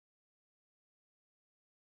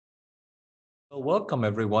Well, welcome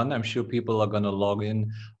everyone. I'm sure people are going to log in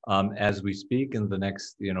as we speak in the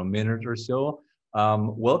next minute or so.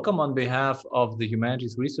 Welcome on behalf of the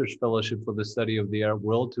Humanities Research Fellowship for the Study of the Arab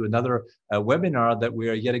World to another webinar that we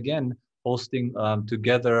are yet again hosting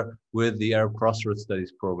together with the Arab Crossroads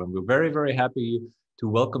Studies program. We're very, very happy to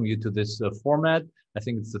welcome you to this format. I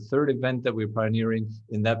think it's the third event that we're pioneering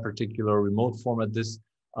in that particular remote format this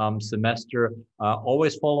semester,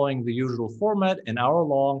 always following the usual format, an hour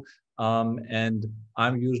long. And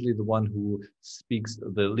I'm usually the one who speaks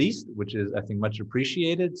the least, which is, I think, much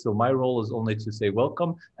appreciated. So my role is only to say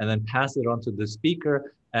welcome and then pass it on to the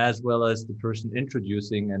speaker, as well as the person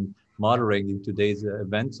introducing and moderating today's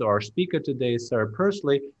event. So our speaker today is Sarah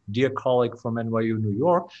Pursley, dear colleague from NYU New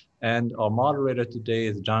York. And our moderator today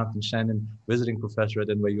is Jonathan Shannon, visiting professor at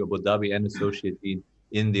NYU Abu Dhabi and associate dean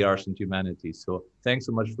in the arts and humanities. So thanks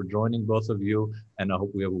so much for joining, both of you, and I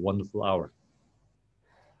hope we have a wonderful hour.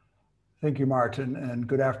 Thank you, Martin, and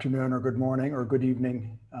good afternoon or good morning or good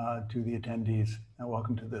evening to the attendees. And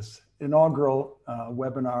welcome to this inaugural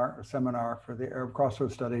webinar or seminar for the Arab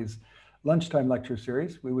Crossroads Studies lunchtime lecture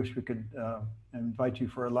series. We wish we could invite you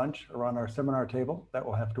for a lunch around our seminar table. That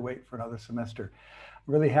will have to wait for another semester.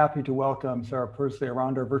 I'm really happy to welcome Sarah Pursley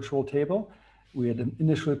around our virtual table. We had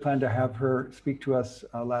initially planned to have her speak to us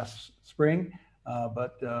last spring,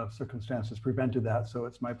 but circumstances prevented that. So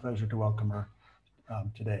it's my pleasure to welcome her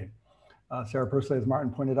today. Sarah Pursley, as Martin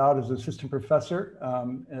pointed out, is assistant professor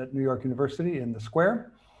at New York University in the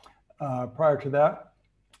Square. Prior to that,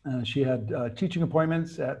 she had teaching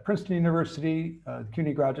appointments at Princeton University, the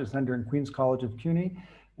CUNY Graduate Center, and Queens College of CUNY,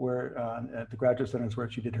 where at the Graduate Center is where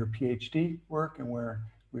she did her PhD work and where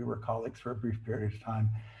we were colleagues for a brief period of time.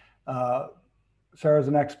 Sarah is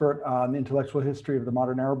an expert on the intellectual history of the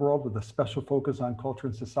modern Arab world with a special focus on culture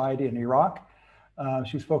and society in Iraq.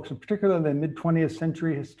 She's focused particularly on the mid-20th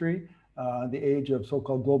century history, the age of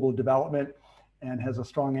so-called global development, and has a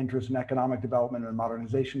strong interest in economic development and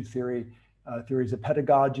modernization theory, theories of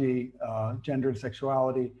pedagogy, gender and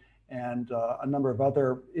sexuality, and a number of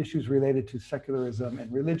other issues related to secularism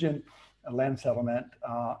and religion, land settlement,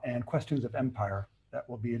 and questions of empire that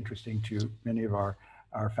will be interesting to many of our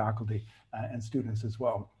faculty and students as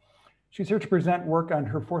well. She's here to present work on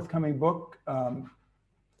her forthcoming book,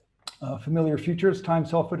 Familiar Futures, Time,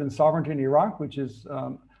 Selfhood, and Sovereignty in Iraq, which is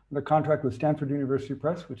under contract with Stanford University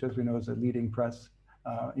Press, which, as we know, is a leading press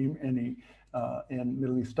in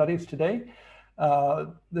Middle East studies today.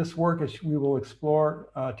 This work, as we will explore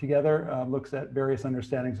together, looks at various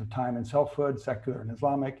understandings of time and selfhood, secular and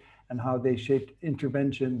Islamic, and how they shaped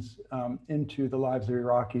interventions into the lives of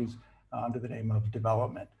Iraqis under the name of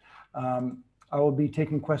development. I will be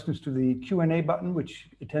taking questions to the Q&A button, which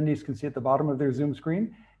attendees can see at the bottom of their Zoom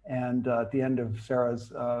screen. And at the end of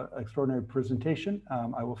Sarah's extraordinary presentation,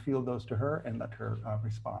 I will field those to her and let her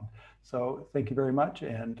respond. So thank you very much.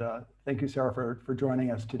 And thank you, Sarah, for joining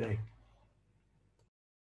us today.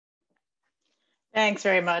 Thanks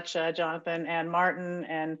very much, Jonathan and Martin.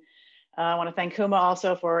 And I want to thank Huma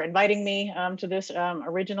also for inviting me to this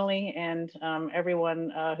originally, and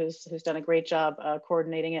everyone who's done a great job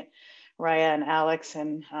coordinating it, Raya and Alex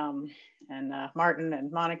and Martin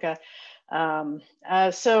and Monica. I'm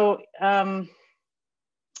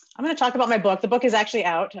going to talk about my book. The book is actually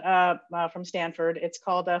out from Stanford. It's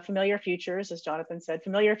called Familiar Futures, as Jonathan said,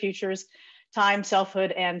 Familiar Futures, Time,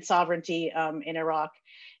 Selfhood, and Sovereignty in Iraq.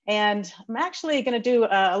 And I'm actually going to do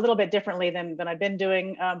a little bit differently than I've been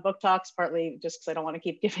doing book talks, partly just because I don't want to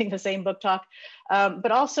keep giving the same book talk,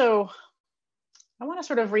 but also I want to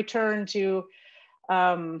sort of return to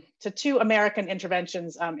two American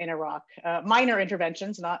interventions in Iraq, minor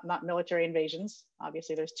interventions, not military invasions.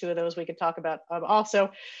 Obviously, there's two of those we could talk about also,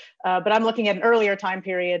 but I'm looking at an earlier time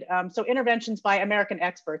period. So interventions by American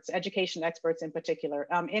experts, education experts in particular,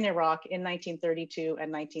 in Iraq in 1932 and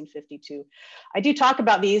 1952. I do talk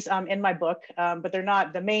about these in my book, but they're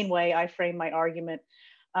not the main way I frame my argument.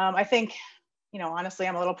 I think, honestly,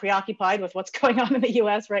 I'm a little preoccupied with what's going on in the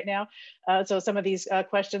US right now. So some of these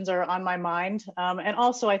questions are on my mind. And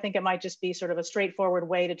also, I think it might just be sort of a straightforward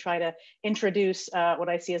way to try to introduce what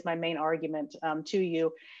I see as my main argument to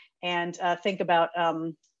you, and think about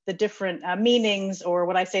the different meanings, or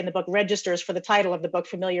what I say in the book, registers for the title of the book,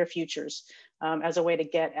 Familiar Futures, as a way to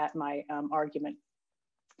get at my argument.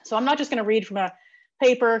 So I'm not just going to read from a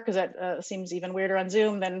paper, because that seems even weirder on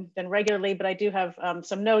Zoom than regularly, but I do have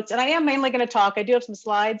some notes, and I am mainly going to talk. I do have some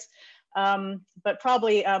slides, but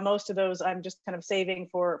probably most of those I'm just kind of saving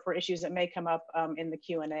for issues that may come up in the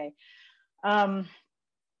Q&A.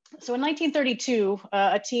 So in 1932,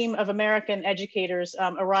 a team of American educators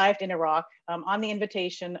arrived in Iraq on the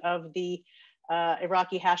invitation of the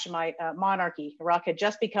Iraqi Hashemite monarchy. Iraq had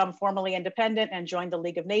just become formally independent and joined the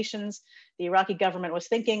League of Nations. The Iraqi government was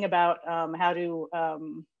thinking about how to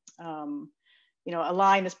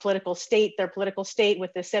align this their political state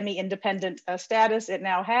with the semi-independent status it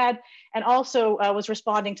now had, and also was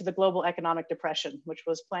responding to the global economic depression, which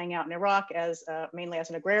was playing out in Iraq as mainly as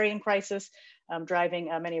an agrarian crisis, driving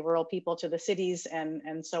many rural people to the cities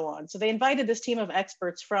and so on. So they invited this team of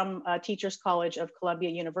experts from Teachers College of Columbia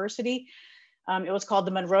University. It was called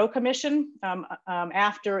the Monroe Commission,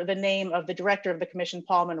 after the name of the director of the commission,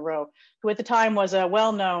 Paul Monroe, who at the time was a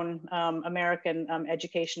well-known American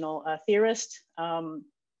educational theorist,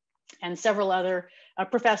 and several other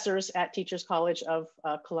professors at Teachers College of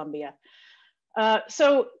Columbia.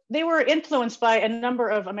 So they were influenced by a number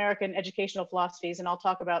of American educational philosophies, and I'll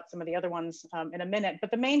talk about some of the other ones in a minute,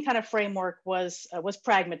 but the main kind of framework was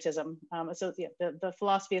pragmatism, the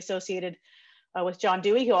philosophy associated with John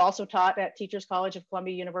Dewey, who also taught at Teachers College of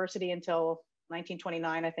Columbia University until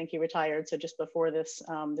 1929. I think he retired, so just before this,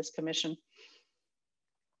 this commission.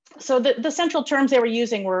 So the central terms they were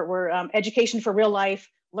using were education for real life,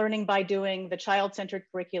 learning by doing, the child-centered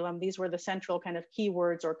curriculum. These were the central kind of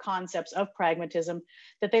keywords or concepts of pragmatism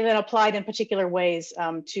that they then applied in particular ways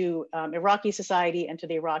to Iraqi society and to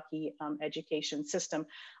the Iraqi education system.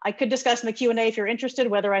 I could discuss in the Q&A if you're interested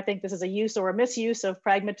whether I think this is a use or a misuse of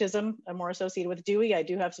pragmatism, more associated with Dewey. I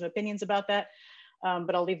do have some opinions about that,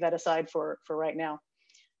 but I'll leave that aside for right now.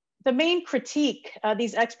 The main critique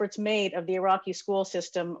these experts made of the Iraqi school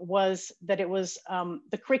system was that it was,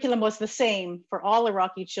 the curriculum was the same for all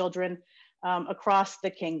Iraqi children across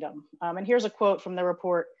the kingdom. And here's a quote from the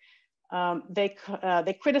report. They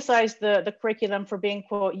criticized the curriculum for being,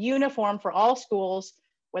 quote, uniform for all schools,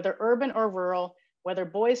 whether urban or rural, whether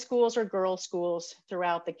boys' schools or girls' schools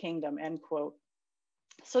throughout the kingdom, end quote.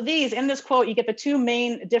 So in this quote, you get the two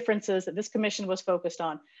main differences that this commission was focused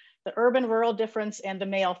on: the urban-rural difference and the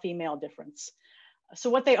male-female difference.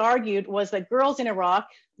 So what they argued was that girls in Iraq,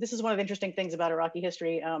 this is one of the interesting things about Iraqi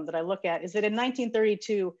history that I look at, is that in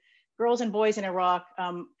 1932, girls and boys in Iraq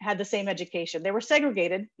had the same education. They were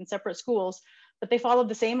segregated in separate schools, but they followed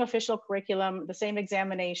the same official curriculum, the same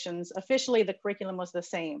examinations. Officially, the curriculum was the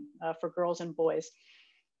same for girls and boys.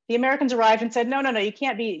 The Americans arrived and said, no, you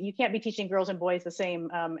can't be teaching girls and boys the same,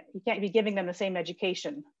 you can't be giving them the same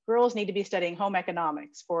education. Girls need to be studying home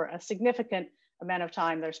economics for a significant amount of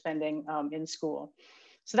time they're spending in school.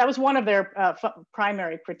 So that was one of their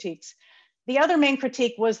primary critiques. The other main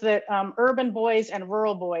critique was that urban boys and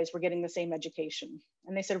rural boys were getting the same education.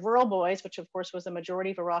 And they said rural boys, which of course was the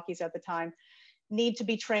majority of Iraqis at the time, need to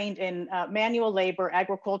be trained in manual labor,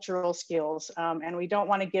 agricultural skills, and we don't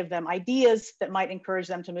want to give them ideas that might encourage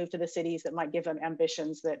them to move to the cities, that might give them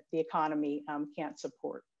ambitions that the economy can't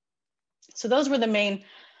support. So those were the main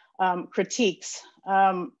critiques.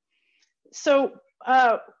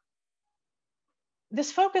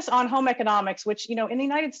 This focus on home economics, which, in the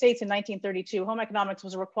United States in 1932, home economics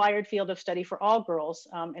was a required field of study for all girls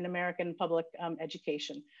in American public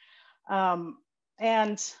education.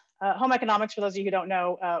 Home economics, for those of you who don't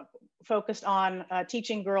know, focused on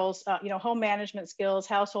teaching girls, home management skills,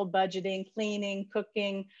 household budgeting, cleaning,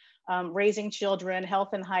 cooking, raising children,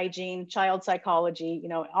 health and hygiene, child psychology,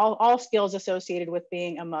 all skills associated with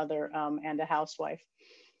being a mother and a housewife.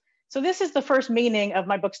 So this is the first meaning of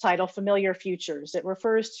my book's title, Familiar Futures. It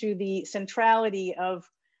refers to the centrality of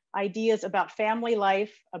ideas about family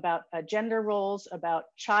life, about gender roles, about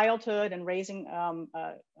childhood and raising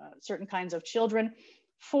certain kinds of children,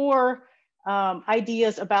 for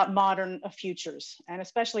ideas about modern futures, and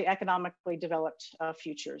especially economically developed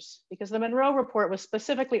futures. Because the Monroe Report was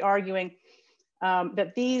specifically arguing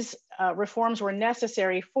that these reforms were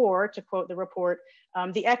necessary for, to quote the report,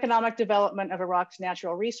 the economic development of Iraq's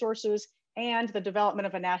natural resources and the development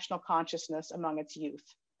of a national consciousness among its youth.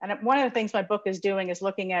 And one of the things my book is doing is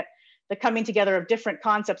looking at the coming together of different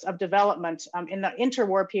concepts of development in the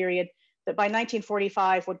interwar period that by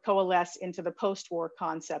 1945 would coalesce into the post-war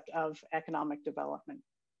concept of economic development.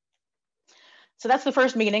 So that's the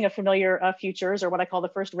first meaning of Familiar Futures, or what I call the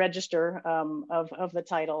first register of the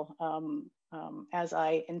title as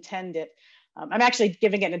I intend it. I'm actually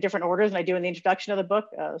giving it in a different order than I do in the introduction of the book,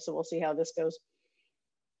 so we'll see how this goes.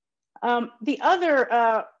 The other,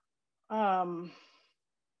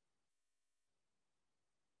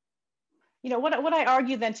 what I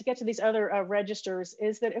argue then to get to these other registers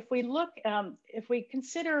is that if we look, if we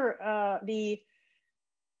consider the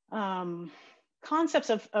concepts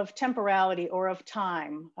of temporality or of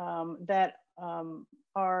time that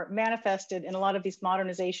are manifested in a lot of these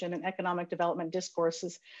modernization and economic development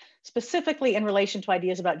discourses, specifically in relation to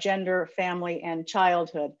ideas about gender, family, and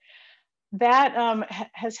childhood, that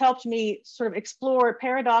has helped me sort of explore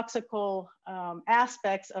paradoxical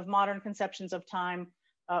aspects of modern conceptions of time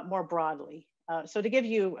more broadly. So to give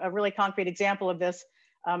you a really concrete example of this,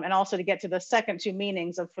 and also to get to the second two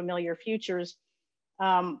meanings of familiar futures,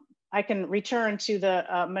 I can return to the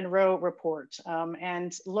Monroe report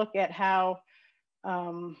and look at how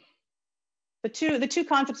the two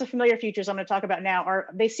concepts of familiar futures I'm going to talk about now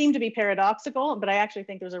they seem to be paradoxical, but I actually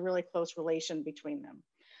think there's a really close relation between them.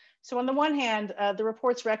 So on the one hand, the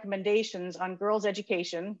report's recommendations on girls'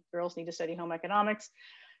 education, girls need to study home economics,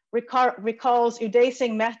 recalls Uday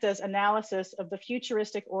Singh Mehta's analysis of the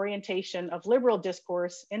futuristic orientation of liberal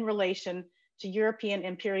discourse in relation to European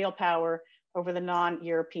imperial power over the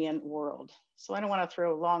non-European world. So I don't want to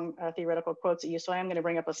throw long theoretical quotes at you, so I am going to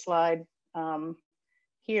bring up a slide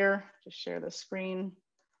here to share the screen.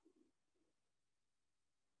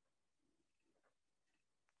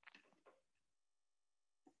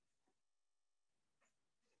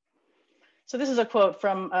 So this is a quote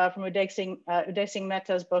from Uday Singh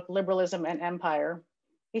Mehta's book, Liberalism and Empire.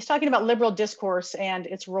 He's talking about liberal discourse and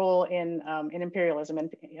its role in imperialism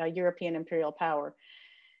and European imperial power.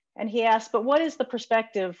 And he asks, but what is the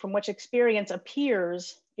perspective from which experience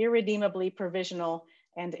appears irredeemably provisional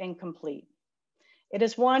and incomplete? It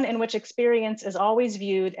is one in which experience is always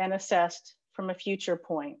viewed and assessed from a future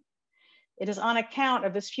point. It is on account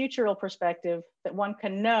of this futural perspective that one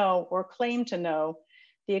can know or claim to know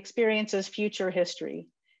the experience's future history,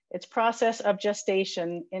 its process of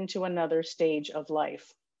gestation into another stage of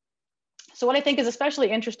life. So what I think is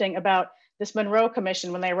especially interesting about this Monroe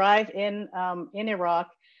Commission, when they arrive in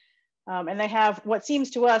Iraq, and they have what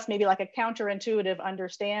seems to us maybe like a counterintuitive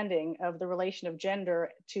understanding of the relation of gender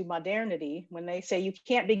to modernity, when they say you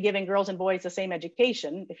can't be giving girls and boys the same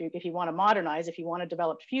education. If you want to modernize, if you want a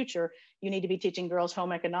developed future, you need to be teaching girls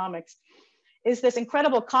home economics, is this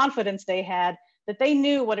incredible confidence they had that they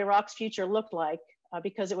knew what Iraq's future looked like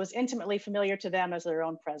because it was intimately familiar to them as their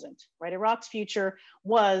own present, right? Iraq's future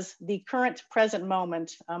was the current present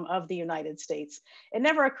moment of the United States. It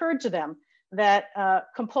never occurred to them that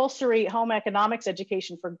compulsory home economics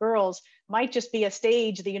education for girls might just be a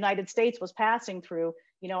stage the United States was passing through,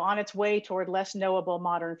 on its way toward less knowable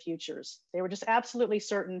modern futures. They were just absolutely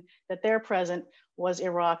certain that their present was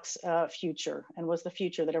Iraq's future and was the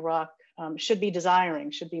future that Iraq should be desiring,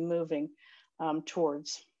 should be moving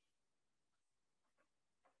towards.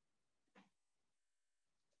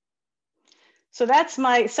 So that's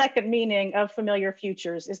my second meaning of familiar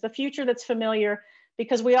futures, is the future that's familiar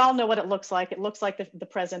because we all know what it looks like. It looks like the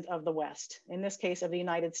present of the West, in this case of the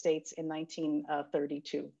United States in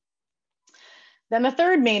 1932. Then the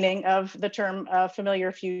third meaning of the term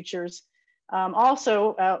familiar futures,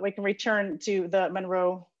 also we can return to the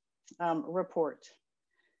Monroe report.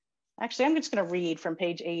 Actually, I'm just going to read from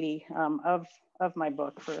page 80 of my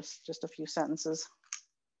book for just a few sentences.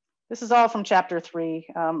 This is all from chapter 3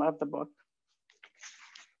 of the book.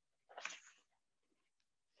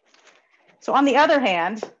 So on the other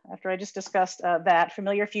hand, after I just discussed that,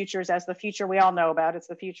 familiar futures as the future we all know about, it's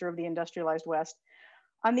the future of the industrialized West.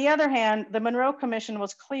 On the other hand, the Monroe Commission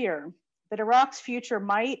was clear that Iraq's future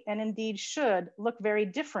might and indeed should look very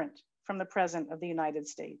different from the present of the United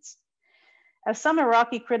States. As some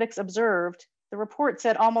Iraqi critics observed, the report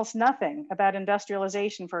said almost nothing about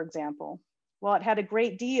industrialization, for example, while it had a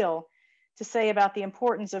great deal to say about the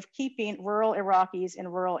importance of keeping rural Iraqis in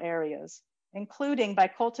rural areas, including by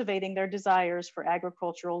cultivating their desires for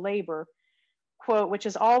agricultural labor, quote, which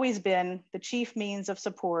has always been the chief means of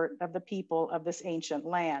support of the people of this ancient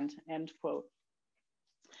land, end quote.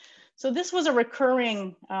 So this was a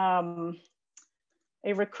recurring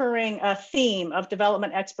theme of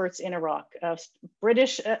development experts in Iraq,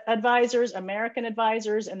 British advisors, American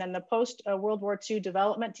advisors, and then the post-World War II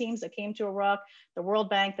development teams that came to Iraq, the World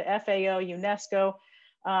Bank, the FAO, UNESCO,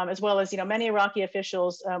 as well as many Iraqi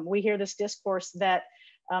officials. We hear this discourse that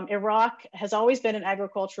Iraq has always been an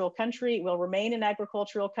agricultural country, will remain an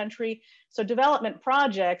agricultural country. So development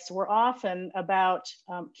projects were often about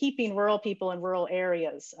keeping rural people in rural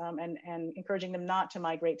areas and encouraging them not to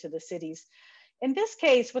migrate to the cities. In this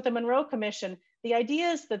case, with the Monroe Commission, the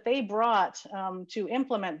ideas that they brought to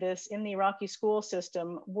implement this in the Iraqi school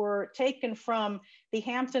system were taken from the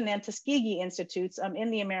Hampton and Tuskegee Institutes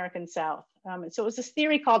in the American South. So it was this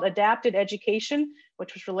theory called adapted education,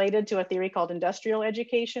 which was related to a theory called industrial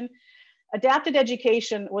education. Adapted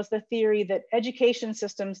education was the theory that education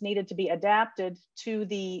systems needed to be adapted to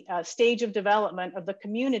the stage of development of the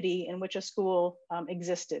community in which a school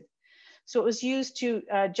existed. So it was used to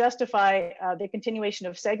justify the continuation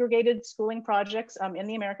of segregated schooling projects in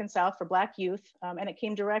the American South for Black youth, and it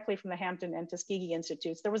came directly from the Hampton and Tuskegee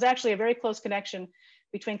Institutes. There was actually a very close connection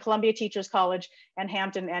between Columbia Teachers College and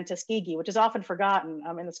Hampton and Tuskegee, which is often forgotten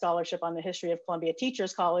in the scholarship on the history of Columbia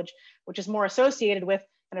Teachers College, which is more associated with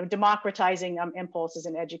kind of democratizing impulses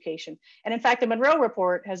in education. And in fact, the Monroe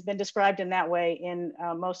Report has been described in that way in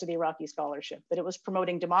most of the Iraqi scholarship, that it was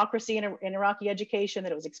promoting democracy in Iraqi education,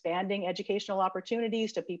 that it was expanding educational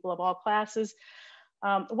opportunities to people of all classes.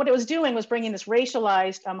 What it was doing was bringing this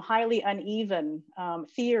racialized, highly uneven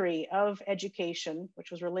theory of education,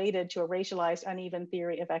 which was related to a racialized, uneven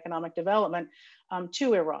theory of economic development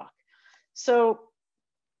to Iraq. So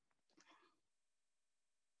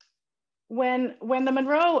when the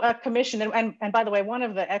Monroe Commission, and by the way, one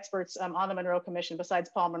of the experts on the Monroe Commission, besides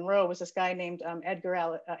Paul Monroe, was this guy named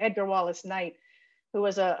Edgar Wallace Knight, who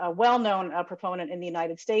was a well-known proponent in the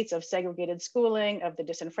United States of segregated schooling, of the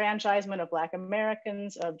disenfranchisement of Black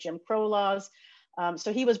Americans, of Jim Crow laws.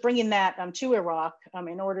 So he was bringing that to Iraq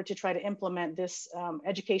in order to try to implement this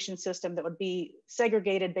education system that would be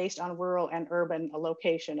segregated based on rural and urban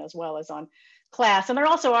location, as well as on class. And there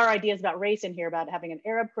also are ideas about race in here, about having an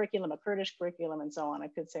Arab curriculum, a Kurdish curriculum, and so on. I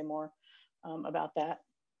could say more about that.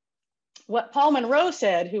 What Paul Monroe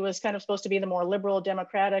said, who was kind of supposed to be the more liberal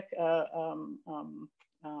democratic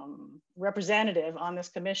representative on this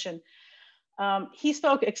commission, he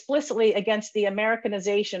spoke explicitly against the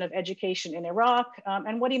Americanization of education in Iraq.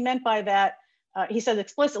 And what he meant by that, he said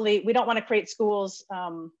explicitly, we don't want to create schools,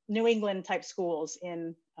 New England type schools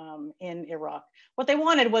in Iraq. What they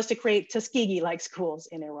wanted was to create Tuskegee-like schools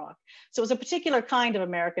in Iraq. So it was a particular kind of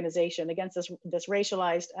Americanization against this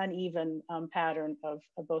racialized, uneven pattern of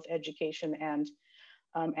both education and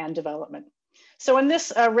development. So in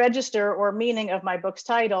this register or meaning of my book's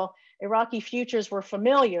title, Iraqi futures were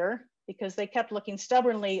familiar because they kept looking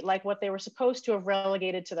stubbornly like what they were supposed to have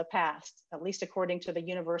relegated to the past, at least according to the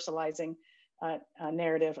universalizing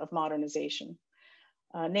narrative of modernization.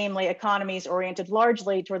 Namely economies oriented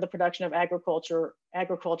largely toward the production of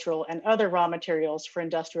agricultural and other raw materials for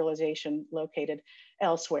industrialization located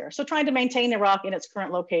elsewhere. So trying to maintain Iraq in its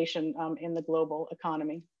current location in the global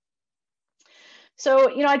economy.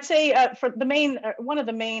 So, I'd say for one of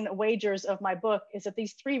the main wagers of my book is that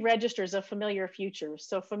these three registers of familiar futures.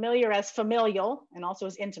 So familiar as familial, and also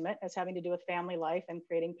as intimate, as having to do with family life and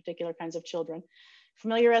creating particular kinds of children.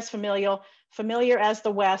 Familiar as familial, familiar as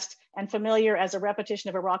the West, and familiar as a repetition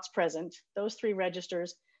of Iraq's present. Those three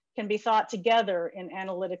registers can be thought together in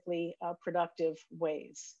analytically productive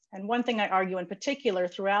ways. And one thing I argue in particular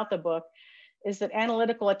throughout the book is that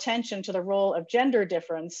analytical attention to the role of gender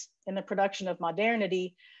difference in the production of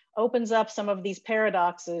modernity opens up some of these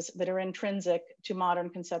paradoxes that are intrinsic to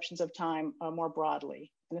modern conceptions of time more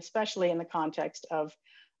broadly, and especially in the context of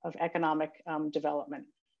economic development.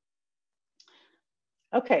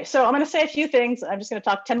 Okay, so I'm going to say a few things. I'm just going to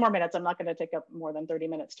talk 10 more minutes. I'm not going to take up more than 30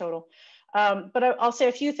 minutes total. But I'll say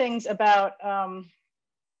a few things about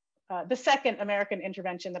the second American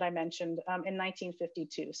intervention that I mentioned in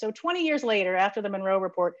 1952. So 20 years later, after the Monroe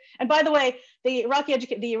Report, and by the way, the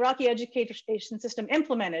Iraqi education system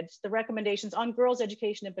implemented the recommendations on girls'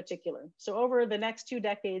 education in particular. So over the next 2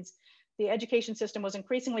 decades, the education system was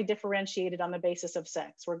increasingly differentiated on the basis of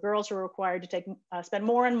sex, where girls were required to spend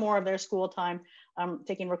more and more of their school time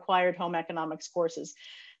taking required home economics courses.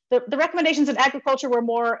 The recommendations in agriculture were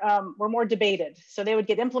more debated. So they would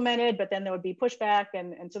get implemented, but then there would be pushback,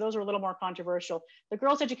 and so those were a little more controversial. The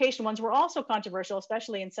girls' education ones were also controversial,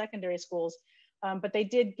 especially in secondary schools, but they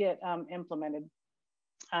did get implemented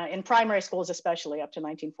in primary schools, especially up to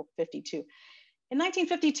 1952. In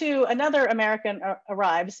 1952, another American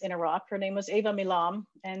arrives in Iraq. Her name was Eva Milam,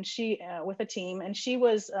 and she, with a team, and she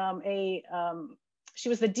was the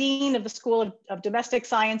dean of the School of Domestic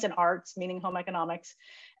Science and Arts, meaning home economics,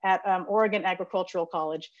 at Oregon Agricultural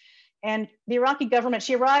College. And the Iraqi government,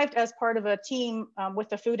 she arrived as part of a team with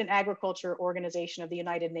the Food and Agriculture Organization of the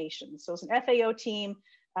United Nations. So it's an FAO team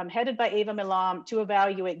headed by Eva Milam to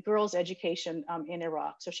evaluate girls' education in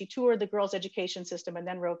Iraq. So she toured the girls' education system and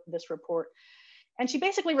then wrote this report. And she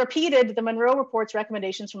basically repeated the Monroe Report's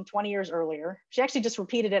recommendations from 20 years earlier. She actually just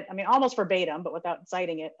repeated it, I mean, almost verbatim, but without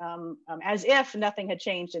citing it, as if nothing had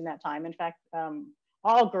changed in that time. In fact,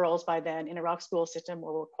 all girls by then in Iraq's school system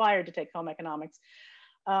were required to take home economics.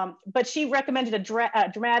 But she recommended a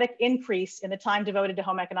dramatic increase in the time devoted to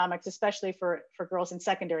home economics, especially for girls in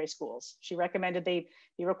secondary schools. She recommended they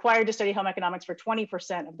be required to study home economics for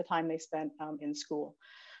 20% of the time they spent in school.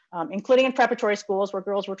 including in preparatory schools where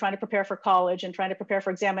girls were trying to prepare for college and trying to prepare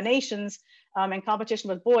for examinations in competition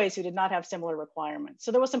with boys who did not have similar requirements.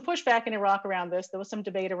 So there was some pushback in Iraq around this. There was some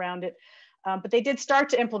debate around it, but they did start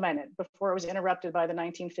to implement it before it was interrupted by the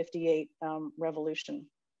 1958 revolution.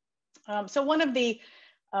 So one of the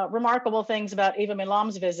remarkable things about Eva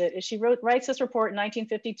Milam's visit is she writes this report in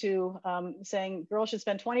 1952 saying girls should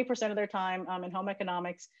spend 20% of their time in home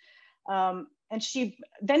economics. And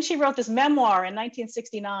then she wrote this memoir in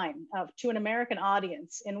 1969 to an American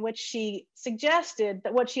audience in which she suggested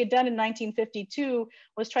that what she had done in 1952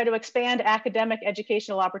 was try to expand academic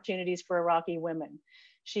educational opportunities for Iraqi women.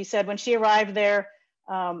 She said when she arrived there,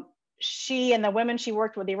 she and the women she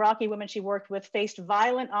worked with, the Iraqi women she worked with, faced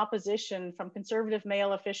violent opposition from conservative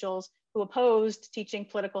male officials who opposed teaching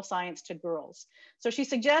political science to girls. So she's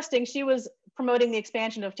suggesting she was promoting the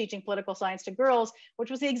expansion of teaching political science to girls, which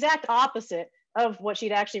was the exact opposite of what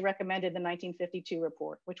she'd actually recommended in the 1952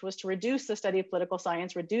 report, which was to reduce the study of political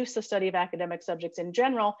science, reduce the study of academic subjects in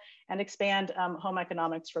general, and expand home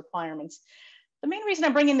economics requirements. The main reason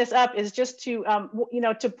I'm bringing this up is just to,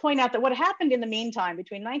 to point out that what happened in the meantime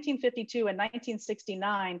between 1952 and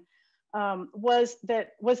 1969 was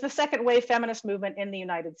the second wave feminist movement in the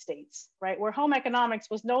United States, right? Where home economics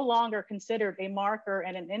was no longer considered a marker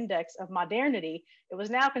and an index of modernity. It was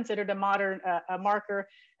now considered a marker,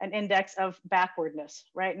 an index of backwardness,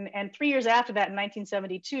 right? And 3 years after that, in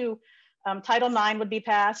 1972, Title IX would be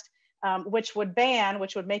passed, which would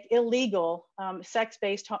make illegal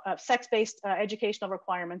sex-based educational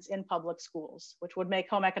requirements in public schools, which would make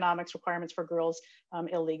home economics requirements for girls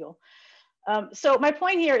illegal. So my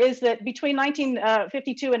point here is that between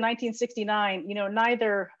 1952 and 1969,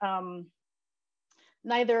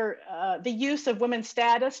 neither the use of women's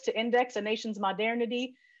status to index a nation's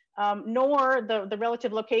modernity, nor the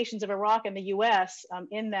relative locations of Iraq and the US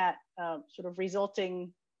in that sort of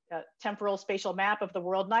resulting temporal spatial map of the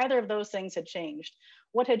world, neither of those things had changed.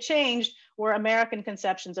 What had changed were American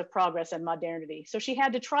conceptions of progress and modernity. So she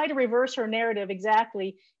had to try to reverse her narrative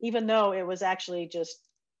exactly, even though it was actually just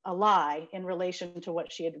a lie in relation to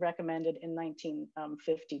what she had recommended in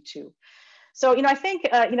 1952. So, I think,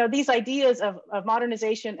 these ideas of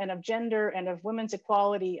modernization and of gender and of women's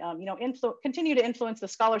equality, continue to influence the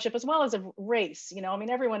scholarship as well as of race.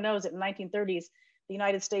 Everyone knows that in the 1930s, the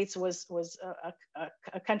United States was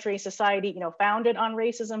a country, society, founded on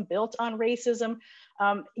racism, built on racism.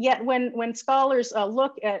 Yet when scholars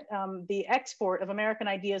look at the export of American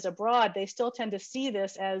ideas abroad, they still tend to see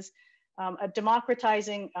this as a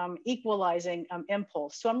democratizing, equalizing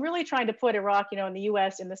impulse. So I'm really trying to put Iraq, in the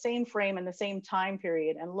US in the same frame and the same time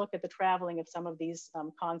period and look at the traveling of some of these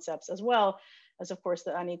concepts, as well as, of course,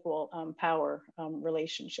 the unequal power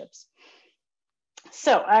relationships.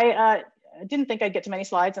 So I didn't think I'd get to many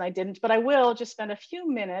slides, and I didn't, but I will just spend a few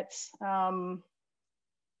minutes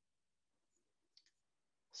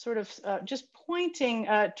just pointing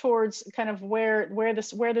towards kind of where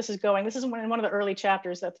this is going. This is in one of the early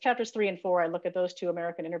chapters. That's chapters 3 and 4. I look at those two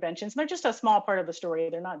American interventions. And they're just a small part of the story.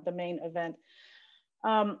 They're not the main event.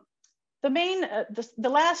 The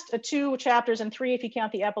last 2 chapters and 3, if you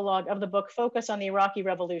count the epilogue of the book, focus on the Iraqi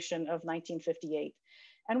Revolution of 1958.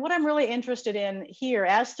 And what I'm really interested in here,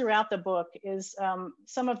 as throughout the book, is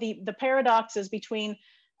some of the paradoxes between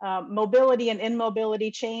mobility and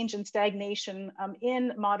immobility, change and stagnation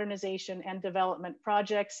in modernization and development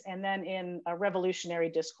projects, and then in a revolutionary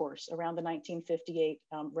discourse around the 1958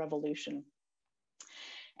 revolution.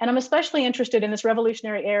 And I'm especially interested in this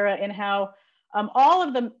revolutionary era in how all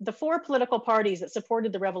of the 4 political parties that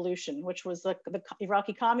supported the revolution, which was the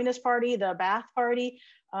Iraqi Communist Party, the Ba'ath Party,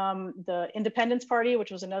 the Independence Party, which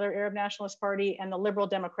was another Arab nationalist party, and the Liberal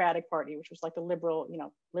Democratic Party, which was like the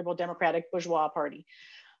liberal democratic bourgeois party.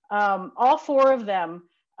 All 4 of them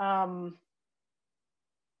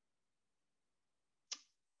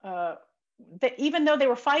even though they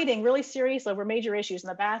were fighting really seriously over major issues,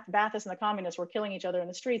 and the Baathists and the communists were killing each other in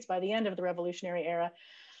the streets by the end of the revolutionary era,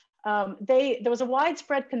 there was a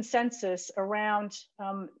widespread consensus around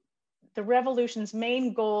the revolution's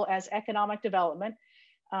main goal as economic development,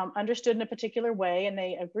 understood in a particular way, and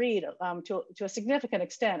they agreed to a significant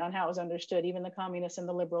extent on how it was understood, even the communists and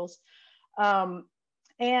the liberals.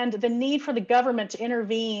 And the need for the government to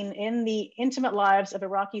intervene in the intimate lives of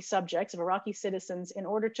Iraqi subjects, of Iraqi citizens, in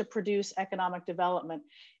order to produce economic development.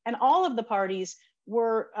 And all of the parties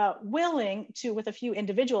were willing to, with a few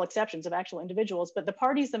individual exceptions of actual individuals, but the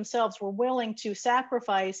parties themselves were willing to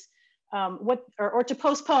sacrifice or to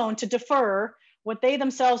postpone, to defer what they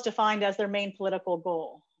themselves defined as their main political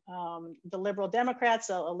goal. The Liberal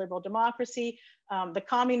Democrats, a liberal democracy, the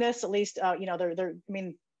communists, at least,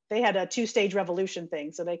 they had a two-stage revolution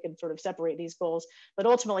thing, so they could sort of separate these goals. But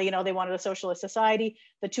ultimately, you know, they wanted a socialist society.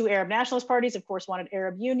 The two Arab nationalist parties, of course, wanted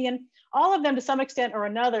Arab union. All of them, to some extent or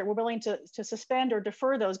another, were willing to suspend or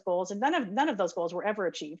defer those goals, and none of those goals were ever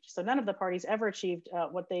achieved. So none of the parties ever achieved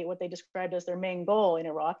what they described as their main goal in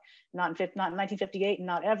Iraq, not in 1958 and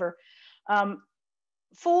not ever.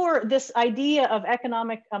 For this idea of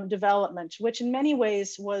economic development, which in many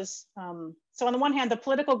ways was, so on the one hand, the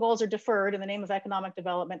political goals are deferred in the name of economic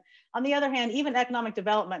development. On the other hand, even economic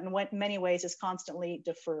development in many ways is constantly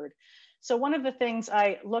deferred. So one of the things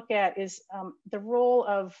I look at is the role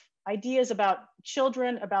of ideas about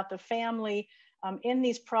children, about the family, in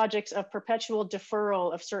these projects of perpetual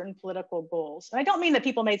deferral of certain political goals. And I don't mean that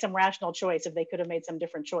people made some rational choice if they could have made some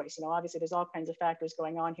different choice. You know, obviously there's all kinds of factors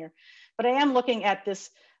going on here, but I am looking at this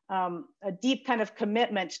a deep kind of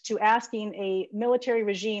commitment to asking a military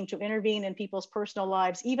regime to intervene in people's personal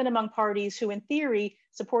lives, even among parties who in theory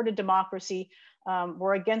supported democracy,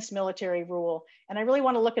 were against military rule. And I really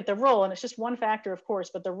want to look at the role, and it's just one factor, of course,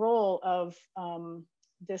 but the role of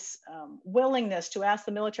this willingness to ask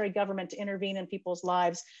the military government to intervene in people's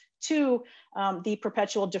lives to the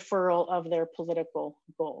perpetual deferral of their political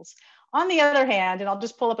goals. On the other hand, and I'll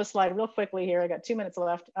just pull up a slide real quickly here, I got 2 minutes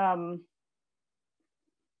left.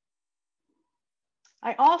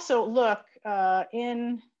 I also look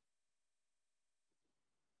in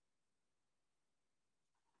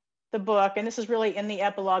the book, and this is really in the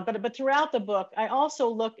epilogue, but throughout the book, I also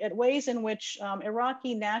look at ways in which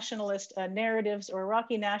Iraqi nationalist narratives or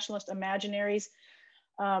Iraqi nationalist imaginaries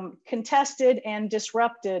contested and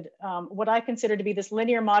disrupted what I consider to be this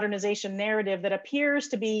linear modernization narrative that appears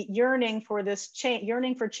to be yearning for this change,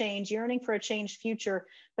 yearning for a changed future,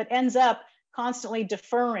 but ends up constantly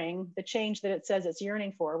deferring the change that it says it's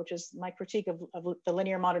yearning for, which is my critique of the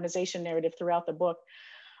linear modernization narrative throughout the book.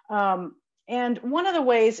 And one of the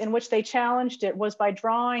ways in which they challenged it was by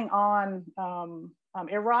drawing on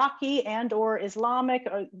Iraqi and or Islamic,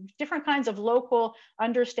 different kinds of local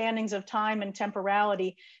understandings of time and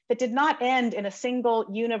temporality that did not end in a single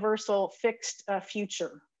universal fixed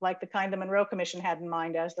future, like the kind the Monroe Commission had in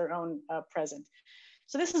mind as their own present.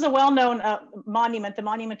 So this is a well-known monument, the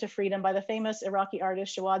Monument to Freedom, by the famous Iraqi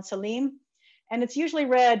artist Jawad Salim. And it's usually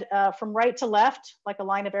read from right to left, like a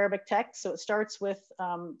line of Arabic text. So it starts with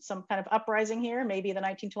some kind of uprising here, maybe the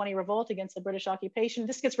 1920 revolt against the British occupation.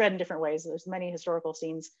 This gets read in different ways. There's many historical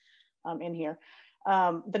scenes in here.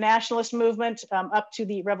 The nationalist movement up to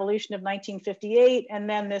the revolution of 1958, and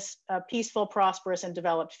then this peaceful, prosperous, and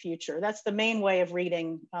developed future. That's the main way of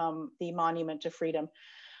reading the Monument to Freedom.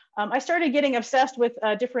 I started getting obsessed with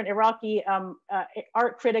different Iraqi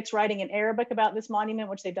art critics writing in Arabic about this monument,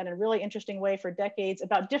 which they've done in a really interesting way for decades,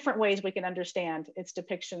 about different ways we can understand its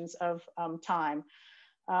depictions of time.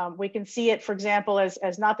 We can see it, for example,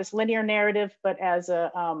 as not this linear narrative, but as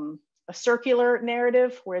a circular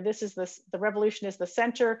narrative, where this is the revolution is the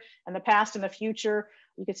center, and the past and the future.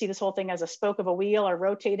 You can see this whole thing as a spoke of a wheel are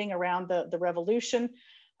rotating around the revolution.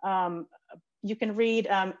 You can read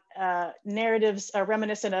narratives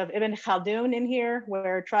reminiscent of Ibn Khaldun in here,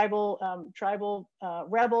 where tribal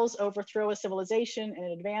rebels overthrow a civilization and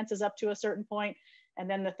it advances up to a certain point, and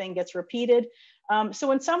then the thing gets repeated.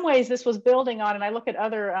 So in some ways, this was building on, and I look at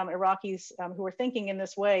other Iraqis who are thinking in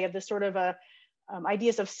this way of this sort of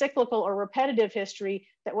ideas of cyclical or repetitive history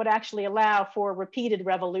that would actually allow for repeated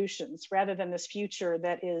revolutions rather than this future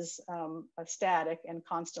that is static and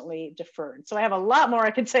constantly deferred. So I have a lot more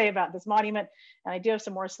I could say about this monument, and I do have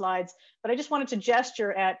some more slides, but I just wanted to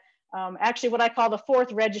gesture at actually what I call the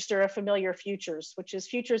fourth register of familiar futures, which is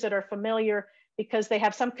futures that are familiar because they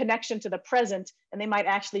have some connection to the present and they might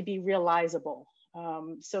actually be realizable.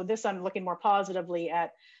 So this, I'm looking more positively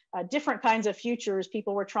at different kinds of futures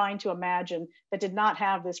people were trying to imagine that did not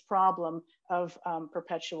have this problem of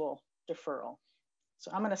perpetual deferral.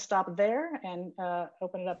 So I'm going to stop there and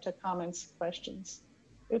open it up to comments, questions.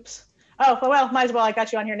 Oops. Oh, well, might as well. I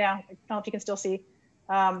got you on here now. I don't know if you can still see.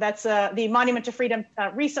 That's the Monument to Freedom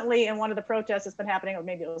recently in one of the protests that's been happening, or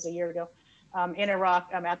maybe it was a year ago, in Iraq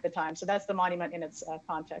at the time. So that's the monument in its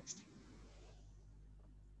context.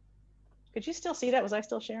 Could you still see that? Was I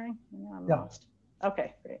still sharing? No, I'm lost.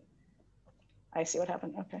 Okay, great. I see what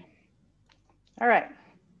happened. Okay. All right.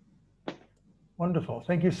 Wonderful.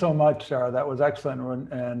 Thank you so much, Sarah. That was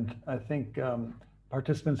excellent. And I think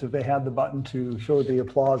participants, if they had the button to show the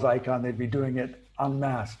applause icon, they'd be doing it en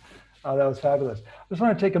masse. That was fabulous. I just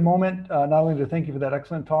want to take a moment, not only to thank you for that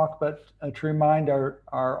excellent talk, but to remind our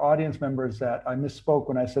audience members that I misspoke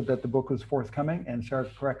when I said that the book was forthcoming, and Sarah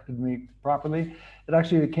corrected me properly. It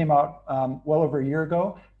actually came out well over a year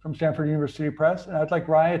ago from Stanford University Press. And I'd like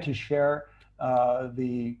Raya to share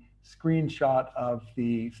the screenshot of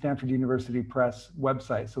the Stanford University Press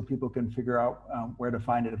website so people can figure out where to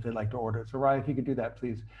find it if they'd like to order it. So Ryan, if you could do that,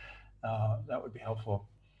 please, that would be helpful.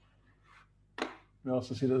 We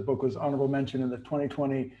also see that the book was honorable mention in the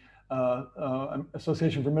 2020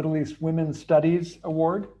 Association for Middle East Women's Studies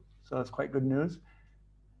Award. So that's quite good news.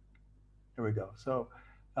 Here we go. So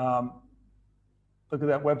look at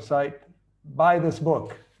that website. Buy this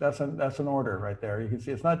book. That's an order right there. You can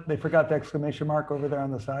see it's not, they forgot the exclamation mark over there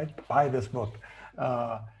on the side. Buy this book.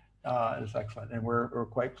 It's excellent. And we're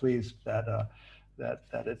quite pleased that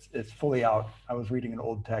it's fully out. I was reading an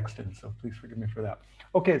old text, and so please forgive me for that.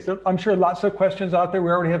 Okay, so I'm sure lots of questions out there. We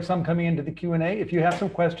already have some coming into the Q&A. If you have some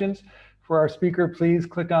questions for our speaker, please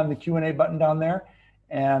click on the Q&A button down there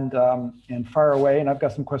and fire away. And I've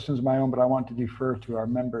got some questions of my own, but I want to defer to our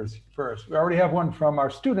members first. We already have one from our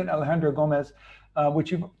student, Alejandro Gomez,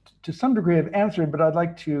 which you to some degree have answered, but I'd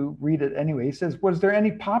like to read it anyway. He says, was there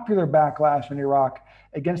any popular backlash in Iraq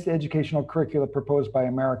against the educational curricula proposed by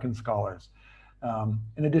American scholars?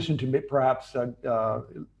 In addition to perhaps the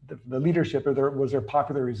leadership, or was there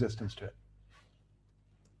popular resistance to it?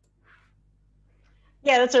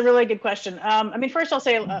 Yeah, that's a really good question. I mean, first I'll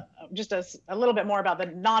say just a little bit more about the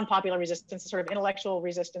non-popular resistance, sort of intellectual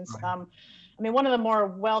resistance. Right. I mean, one of the more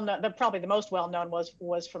well-known, probably the most well-known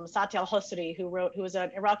was from Sati al-Husri, who was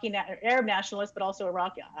an Iraqi Arab nationalist, but also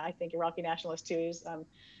Iraqi, I think Iraqi nationalist too. He's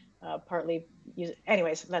partly,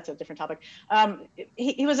 anyways, that's a different topic.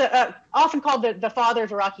 He was often called the father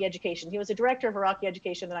of Iraqi education. He was a director of Iraqi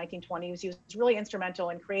education in the 1920s. He was really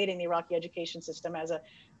instrumental in creating the Iraqi education system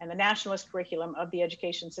and the nationalist curriculum of the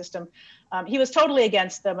education system. He was totally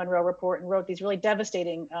against the Monroe Report and wrote these really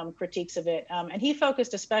devastating critiques of it. And he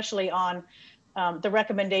focused especially on the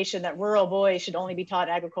recommendation that rural boys should only be taught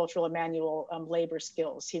agricultural and manual labor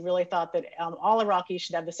skills. He really thought that all Iraqis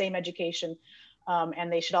should have the same education,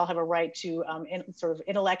 and they should all have a right to sort of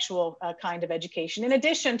intellectual kind of education, in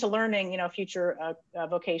addition to learning, future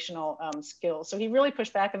vocational skills. So he really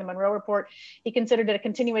pushed back in the Monroe Report. He considered it a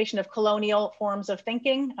continuation of colonial forms of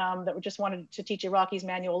thinking that just wanted to teach Iraqis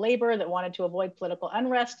manual labor, that wanted to avoid political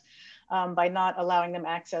unrest by not allowing them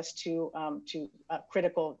access to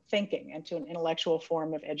critical thinking and to an intellectual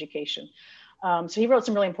form of education. So he wrote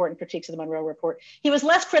some really important critiques of the Monroe Report. He was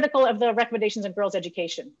less critical of the recommendations on girls'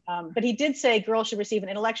 education, but he did say girls should receive an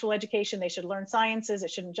intellectual education. They should learn sciences.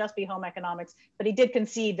 It shouldn't just be home economics, but he did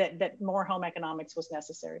concede that more home economics was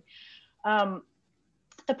necessary.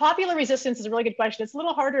 The popular resistance is a really good question. It's a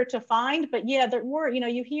little harder to find, but yeah, there were,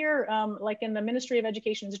 you hear like in the Ministry of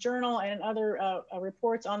Education's journal and other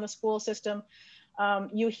reports on the school system,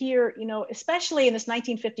 you hear, especially in this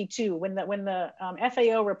 1952, when the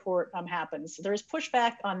FAO report happens, there's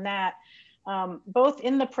pushback on that, both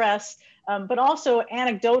in the press, but also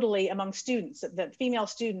anecdotally among students, that female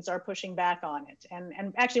students are pushing back on it.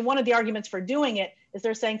 And actually one of the arguments for doing it is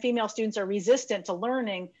they're saying female students are resistant to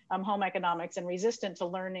learning home economics and resistant to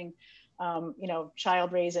learning,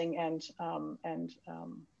 child raising and home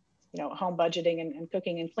budgeting and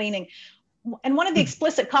cooking and cleaning. And one of the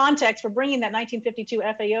explicit contexts for bringing that 1952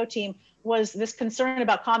 FAO team was this concern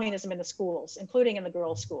about communism in the schools, including in the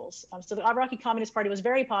girls' schools. So the Iraqi Communist Party was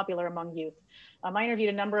very popular among youth. I interviewed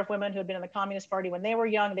a number of women who had been in the Communist Party when they were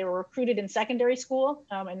young. They were recruited in secondary school,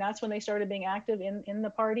 and that's when they started being active in the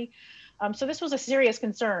party. So this was a serious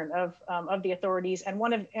concern of the authorities, and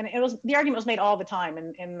the argument was made all the time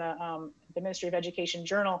in the Ministry of Education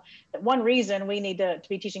journal, that one reason we need to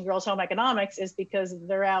be teaching girls home economics is because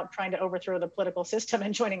they're out trying to overthrow the political system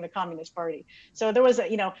and joining the Communist Party. So there was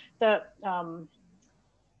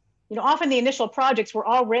often the initial projects were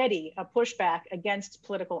already a pushback against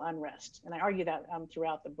political unrest, and I argue that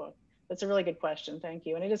throughout the book. That's a really good question, thank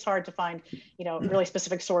you. And it is hard to find, really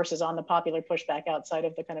specific sources on the popular pushback outside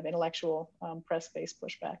of the kind of intellectual press-based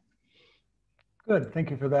pushback. Good, thank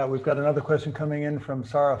you for that. We've got another question coming in from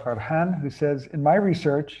Sarah Farhan, who says, in her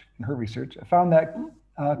research, I found that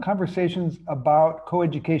conversations about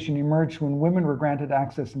co-education emerged when women were granted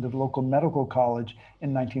access into the local medical college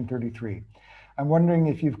in 1933. I'm wondering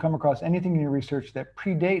if you've come across anything in your research that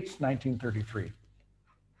predates 1933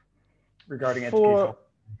 regarding educational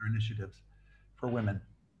initiatives for women.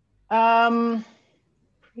 Predating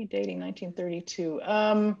 1932.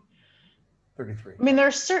 33. I mean,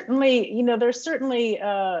 there's certainly a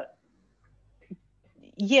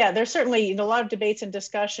lot of debates and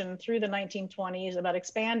discussion through the 1920s about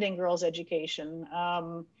expanding girls' education.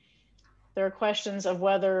 There are questions of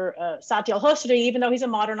whether Sati al-Husri, even though he's a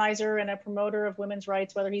modernizer and a promoter of women's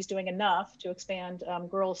rights, whether he's doing enough to expand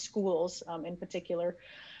girls' schools in particular.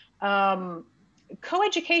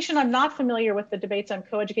 coeducation, I'm not familiar with the debates on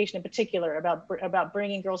coeducation in particular about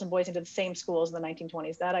bringing girls and boys into the same schools in the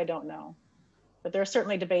 1920s. That I don't know. But there are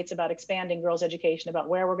certainly debates about expanding girls' education, about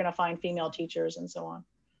where we're going to find female teachers and so on.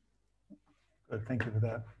 Good, thank you for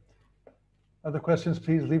that. Other questions,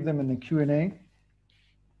 please leave them in the Q&A.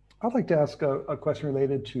 I'd like to ask a question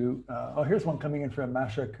related to, oh, here's one coming in from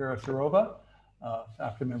Masha Karasarova,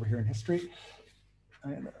 faculty member here in history.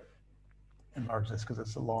 I'm going to enlarge this because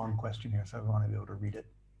it's a long question here, so I want to be able to read it.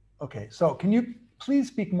 Okay, so can you please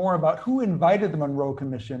speak more about who invited the Monroe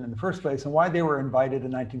Commission in the first place and why they were invited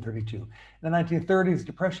in 1932? In the 1930s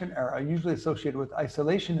Depression era, usually associated with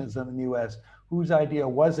isolationism in the US, whose idea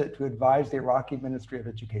was it to advise the Iraqi Ministry of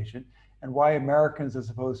Education, and why Americans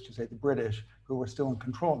as opposed to, say, the British, who were still in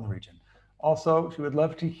control in the region? Also, she would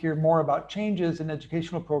love to hear more about changes in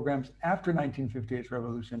educational programs after 1958's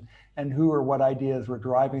revolution and who or what ideas were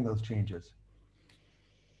driving those changes.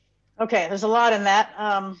 Okay, there's a lot in that.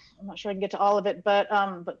 I'm not sure I can get to all of it, but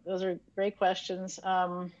those are great questions.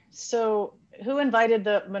 So who invited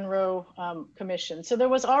the Monroe Commission? So there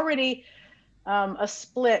was already a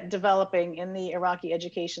split developing in the Iraqi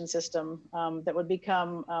education system that would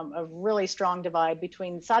become a really strong divide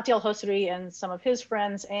between Saty al-Husri and some of his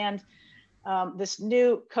friends and this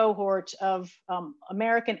new cohort of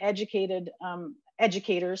American educated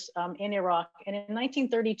educators in Iraq. And in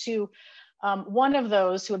 1932, one of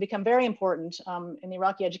those who had become very important in the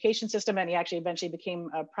Iraqi education system, and he actually eventually became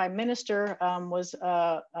a prime minister, was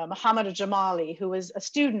Muhammad Jamali, who was a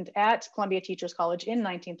student at Columbia Teachers College in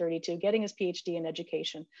 1932, getting his PhD in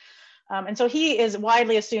education. And so he is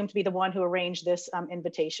widely assumed to be the one who arranged this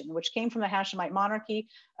invitation, which came from the Hashemite monarchy,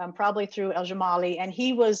 probably through al-Jamali. And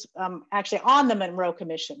he was actually on the Monroe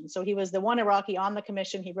Commission. So he was the one Iraqi on the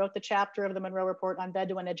commission. He wrote the chapter of the Monroe Report on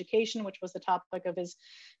Bedouin education, which was the topic of his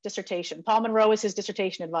dissertation. Paul Monroe was his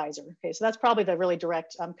dissertation advisor. Okay, so that's probably the really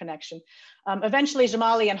direct connection. Eventually,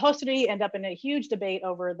 Jamali and Hosri end up in a huge debate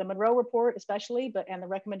over the Monroe Report, especially, and the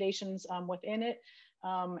recommendations within it.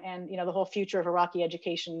 And the whole future of Iraqi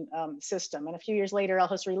education system. And a few years later,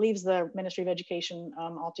 al-Husri leaves the Ministry of Education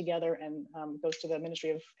altogether and goes to the Ministry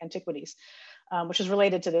of Antiquities, which is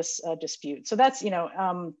related to this dispute. So that's,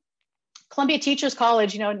 Columbia Teachers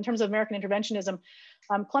College, in terms of American interventionism,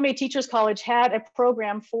 Columbia Teachers College had a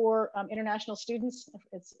program for international students.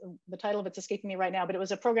 It's the title of it's escaping me right now, but it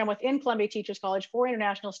was a program within Columbia Teachers College for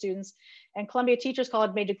international students. And Columbia Teachers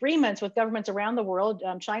College made agreements with governments around the world.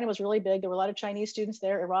 China was really big. There were a lot of Chinese students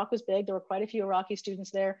there. Iraq was big. There were quite a few Iraqi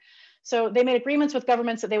students there. So they made agreements with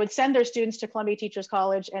governments that they would send their students to Columbia Teachers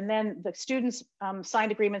College, and then the students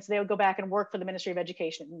signed agreements. They would go back and work for the Ministry of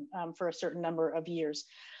Education for a certain number of years.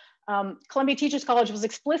 Columbia Teachers College was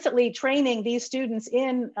explicitly training these students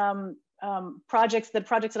in projects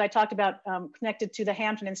that I talked about connected to the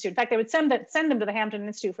Hampton Institute. In fact, they would send them to the Hampton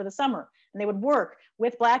Institute for the summer, and they would work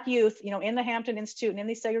with Black youth, in the Hampton Institute and in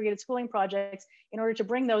these segregated schooling projects in order to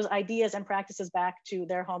bring those ideas and practices back to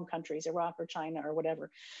their home countries, Iraq or China or whatever.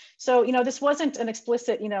 So, this wasn't an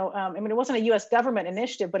explicit, it wasn't a US government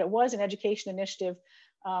initiative, but it was an education initiative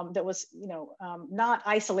that was, not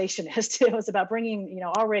isolationist. It was about bringing,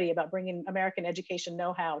 already about bringing American education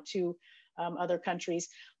know-how to other countries.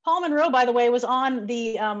 Paul Monroe, by the way, was on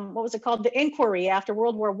the, what was it called? The inquiry after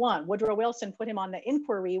World War I. Woodrow Wilson put him on the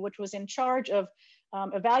inquiry, which was in charge of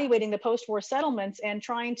evaluating the post-war settlements and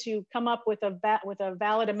trying to come up with a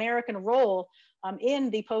valid American role in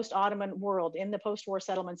the post-Ottoman world, in the post-war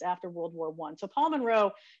settlements after World War I. So Paul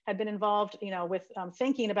Monroe had been involved, with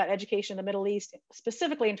thinking about education in the Middle East,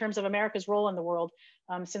 specifically in terms of America's role in the world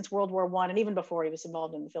since World War I, and even before he was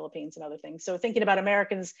involved in the Philippines and other things. So thinking about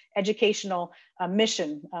Americans' educational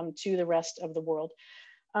mission to the rest of the world.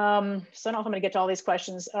 So I don't know if I'm going to get to all these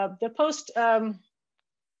questions. The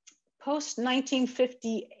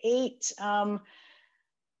post-1958,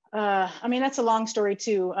 that's a long story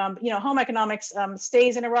too. Home economics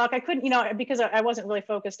stays in Iraq. I couldn't, because I wasn't really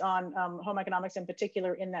focused on home economics in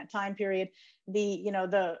particular in that time period.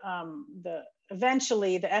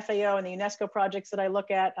 Eventually the FAO and the UNESCO projects that I look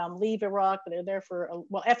at leave Iraq. They're there for,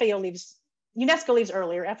 UNESCO leaves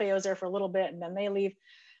earlier. FAO is there for a little bit and then they leave.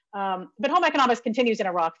 But home economics continues in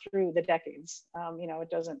Iraq through the decades.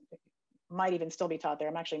 Might even still be taught there.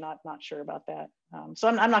 I'm actually not sure about that. So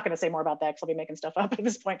I'm not going to say more about that because I'll be making stuff up at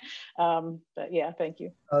this point. But yeah, thank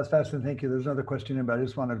you. That's fascinating. Thank you. There's another question in, but I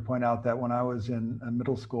just wanted to point out that when I was in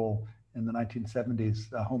middle school in the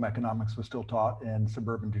 1970s, home economics was still taught in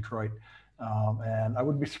suburban Detroit. And I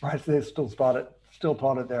wouldn't be surprised if they still taught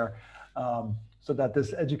it there. So that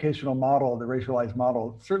this educational model, the racialized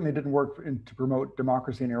model, certainly didn't work to promote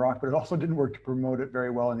democracy in Iraq, but it also didn't work to promote it very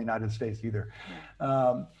well in the United States either.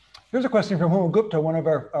 Here's a question from Huma Gupta, one of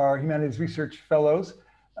our humanities research fellows,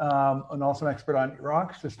 and also an expert on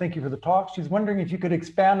Iraq. She says, thank you for the talk. She's wondering if you could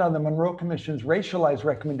expand on the Monroe Commission's racialized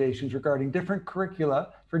recommendations regarding different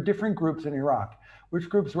curricula for different groups in Iraq. Which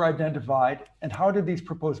groups were identified and how did these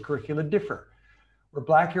proposed curricula differ? Were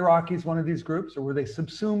Black Iraqis one of these groups or were they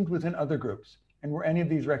subsumed within other groups? And were any of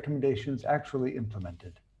these recommendations actually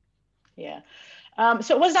implemented? Yeah.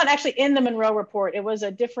 So it was not actually in the Monroe report. It was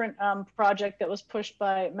a different project that was pushed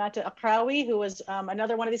by Mata Akrawi, who was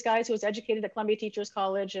another one of these guys who was educated at Columbia Teachers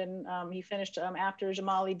College, and he finished after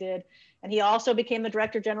Jamali did. And he also became the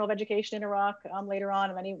Director General of Education in Iraq later on,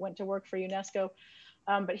 and then he went to work for UNESCO.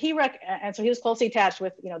 But and so he was closely attached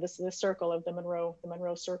with, this circle of the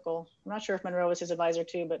Monroe circle. I'm not sure if Monroe was his advisor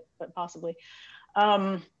too, but possibly.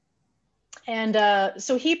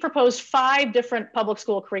 So he proposed 5 different public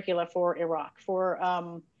school curricula for Iraq for,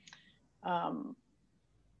 let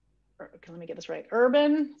me get this right,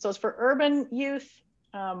 urban. So it's for urban youth,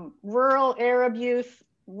 rural Arab youth,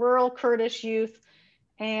 rural Kurdish youth,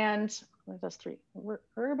 and what are those 3?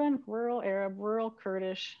 Urban, rural Arab, rural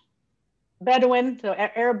Kurdish, Bedouin, so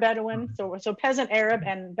Arab Bedouin, so peasant Arab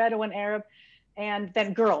and Bedouin Arab, and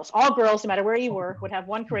then girls, all girls, no matter where you were, would have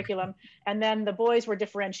one curriculum, and then the boys were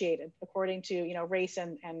differentiated according to race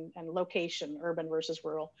and location, urban versus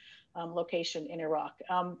rural location in Iraq.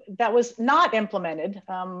 That was not implemented,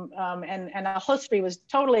 and Al-Husri was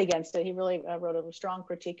totally against it. He really wrote a strong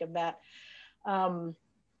critique of that. I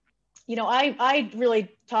really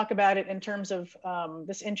talk about it in terms of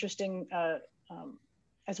this interesting.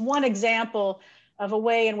 As one example of a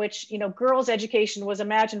way in which girls' education was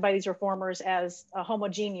imagined by these reformers as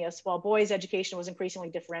homogeneous, while boys' education was increasingly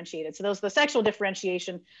differentiated. So there was the sexual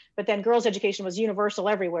differentiation, but then girls' education was universal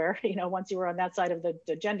everywhere, once you were on that side of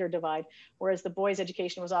the gender divide, whereas the boys'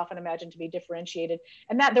 education was often imagined to be differentiated.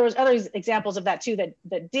 And that there was other examples of that too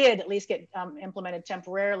that did at least get implemented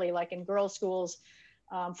temporarily, like in girls' schools.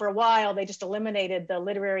 For a while, they just eliminated the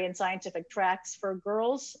literary and scientific tracks for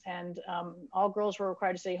girls, and all girls were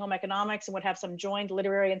required to study home economics and would have some joined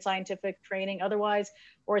literary and scientific training otherwise.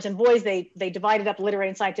 Whereas in boys, they divided up literary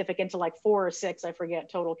and scientific into like 4 or 6, I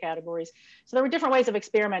forget, total categories. So there were different ways of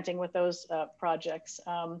experimenting with those projects.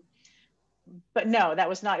 But no, it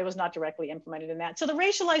was not directly implemented in that. So the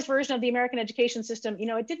racialized version of the American education system,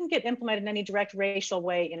 it didn't get implemented in any direct racial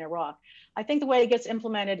way in Iraq. I think the way it gets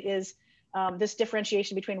implemented is this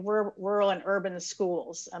differentiation between rural and urban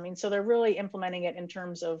schools. So they're really implementing it in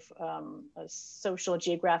terms of a social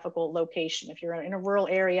geographical location. If you're in a rural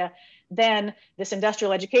area, then this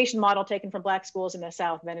industrial education model taken from Black schools in the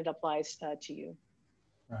South, then it applies to you.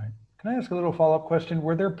 Right. Can I ask a little follow-up question?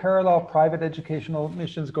 Were there parallel private educational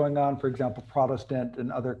missions going on, for example, Protestant and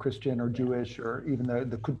other Christian or Jewish, or even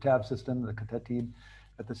the Kutab system, the Katatib,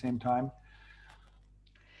 at the same time?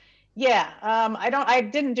 Yeah, I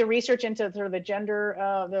didn't do research into sort of the gender,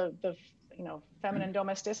 the feminine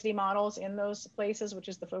domesticity models in those places, which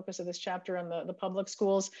is the focus of this chapter on the public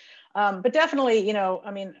schools. But definitely,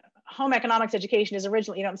 home economics education is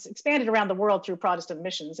originally, it's expanded around the world through Protestant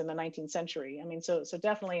missions in the 19th century. So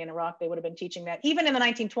definitely in Iraq, they would have been teaching that. Even in the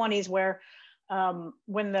 1920s, where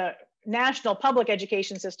when the national public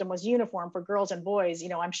education system was uniform for girls and boys,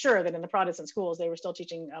 I'm sure that in the Protestant schools, they were still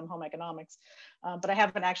teaching home economics, but I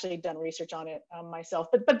haven't actually done research on it myself.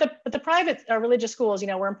 But the private religious schools,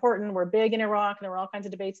 were important, were big in Iraq, and there were all kinds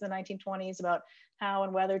of debates in the 1920s about how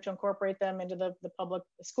and whether to incorporate them into the public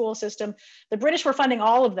school system. The British were funding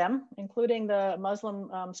all of them, including the Muslim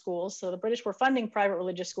schools. So the British were funding private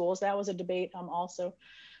religious schools. That was a debate also.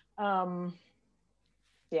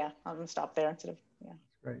 Yeah, I'm gonna stop there instead of, yeah.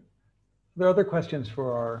 Great. Are there other questions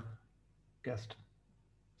for our guest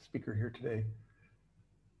speaker here today?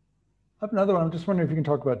 I have another one. I'm just wondering if you can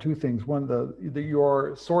talk about 2 things. One,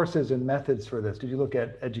 your sources and methods for this. Did you look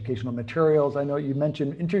at educational materials? I know you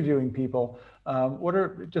mentioned interviewing people. What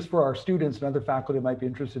are, just for our students and other faculty who might be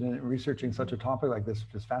interested in researching such a topic like this,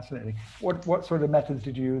 which is fascinating, what sort of methods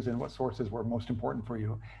did you use and what sources were most important for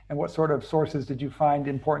you? And what sort of sources did you find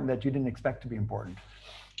important that you didn't expect to be important?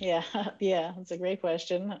 Yeah, that's a great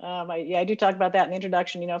question. I do talk about that in the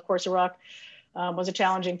introduction. Of course, Iraq was a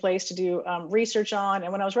challenging place to do research on.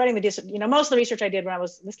 And when I was writing the most of the research I did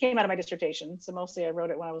this came out of my dissertation. So mostly I wrote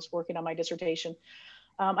it when I was working on my dissertation.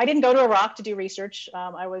 I didn't go to Iraq to do research.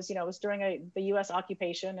 It was during the US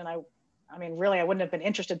occupation. And really, I wouldn't have been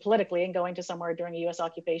interested politically in going to somewhere during a US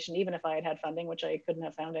occupation, even if I had funding, which I couldn't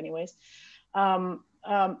have found anyways. But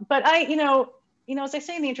as I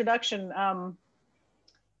say in the introduction,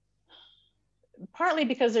 partly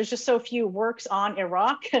because there's just so few works on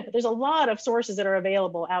Iraq, there's a lot of sources that are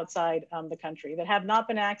available outside the country that have not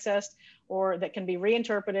been accessed or that can be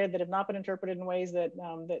reinterpreted, that have not been interpreted in ways that,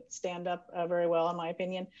 that stand up very well, in my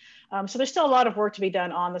opinion. So there's still a lot of work to be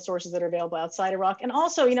done on the sources that are available outside Iraq. And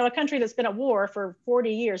also, you know, a country that's been at war for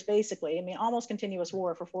 40 years, basically, I mean, almost continuous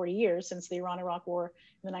war for 40 years since the Iran-Iraq War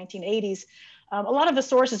in the 1980s. A lot of the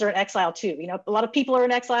sources are in exile too. You know, a lot of people are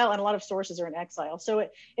in exile and a lot of sources are in exile. So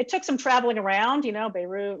it took some traveling around, you know,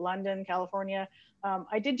 Beirut, London, California.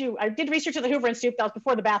 I did research at the Hoover Institute. That was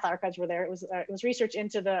before the Bath archives were there. It was research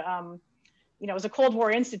into the, you know, it was a Cold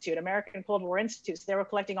War Institute, American Cold War Institute. So they were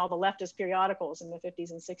collecting all the leftist periodicals in the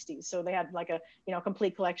 50s and 60s. So they had like a, you know,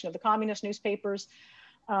 complete collection of the communist newspapers.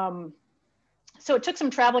 So it took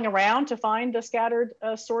some traveling around to find the scattered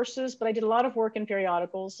sources, but I did a lot of work in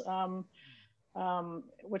periodicals,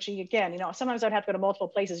 which again, you know, sometimes I'd have to go to multiple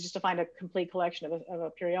places just to find a complete collection of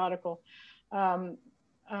a periodical. And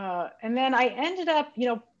then I ended up, you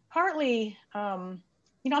know, partly,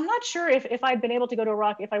 you know, I'm not sure if I'd been able to go to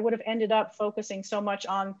Iraq, if I would have ended up focusing so much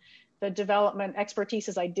on the development expertise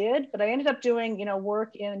as I did, but I ended up doing, you know,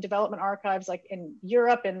 work in development archives, like in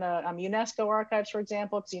Europe, in the UNESCO archives, for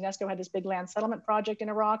example, because UNESCO had this big land settlement project in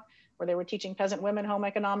Iraq where they were teaching peasant women home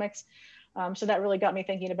economics. So that really got me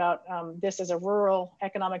thinking about this as a rural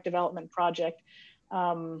economic development project,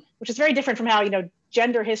 which is very different from how, you know,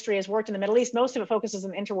 gender history has worked in the Middle East. Most of it focuses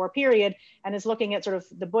on the interwar period and is looking at sort of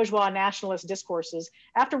the bourgeois nationalist discourses.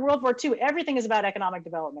 After World War II, everything is about economic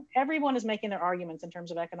development. Everyone is making their arguments in terms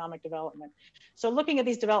of economic development. So looking at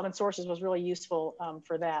these development sources was really useful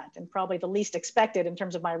for that, and probably the least expected in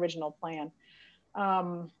terms of my original plan.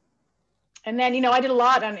 And then, you know, I did a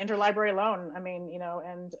lot on interlibrary loan. I mean, you know,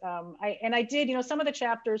 and I did, you know, some of the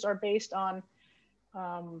chapters are based on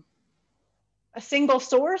a single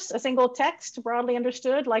source, a single text, broadly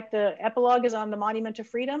understood, like the epilogue is on the Monument to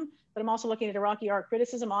Freedom, but I'm also looking at Iraqi art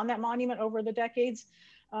criticism on that monument over the decades.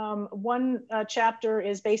 One chapter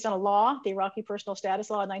is based on a law, the Iraqi Personal Status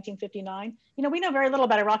Law in 1959. You know, we know very little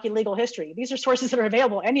about Iraqi legal history. These are sources that are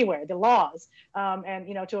available anywhere, the laws. And,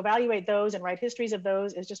 you know, to evaluate those and write histories of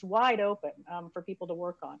those is just wide open for people to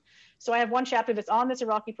work on. So I have one chapter that's on this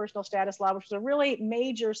Iraqi Personal Status Law, which was a really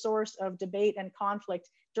major source of debate and conflict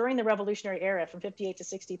during the revolutionary era from 58 to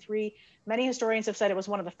 63. Many historians have said it was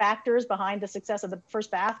one of the factors behind the success of the first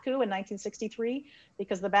Ba'ath coup in 1963,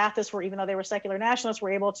 because the Ba'athists were, even though they were secular nationalists, were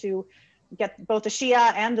able to get both the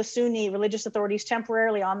Shia and the Sunni religious authorities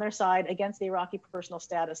temporarily on their side against the Iraqi Personal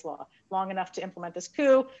Status Law, long enough to implement this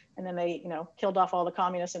coup. And then they, you know, killed off all the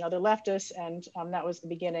communists and other leftists. And that was the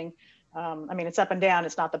beginning. I mean, it's up and down.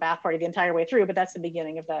 It's not the Ba'ath Party the entire way through, but that's the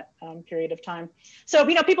beginning of that period of time. So,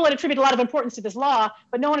 you know, people had attributed a lot of importance to this law,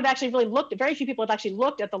 but no one had actually really looked, very few people had actually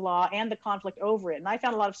looked at the law and the conflict over it. And I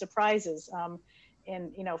found a lot of surprises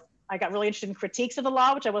in, you know, I got really interested in critiques of the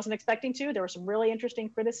law, which I wasn't expecting to. There were some really interesting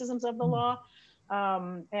criticisms of the law.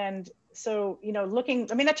 And so, you know, looking,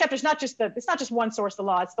 I mean, that chapter is not just it's not just one source, the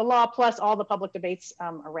law, it's the law plus all the public debates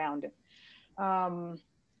around it.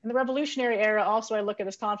 In the revolutionary era, also, I look at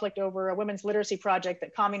this conflict over a women's literacy project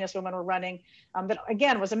that communist women were running, that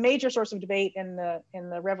again was a major source of debate in the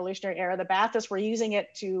revolutionary era. The Baathists were using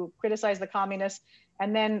it to criticize the communists,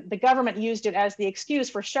 and then the government used it as the excuse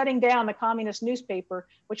for shutting down the communist newspaper,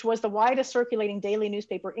 which was the widest circulating daily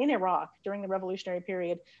newspaper in Iraq during the revolutionary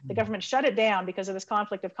period. The government shut it down because of this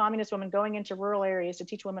conflict of communist women going into rural areas to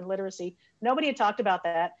teach women literacy. Nobody had talked about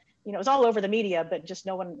that. You know, it was all over the media, but just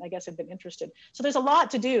no one, I guess, had been interested. So there's a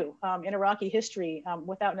lot to do in Iraqi history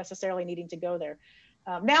without necessarily needing to go there.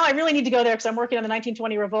 Now I really need to go there because I'm working on the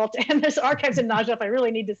 1920 revolt and there's archives in Najaf I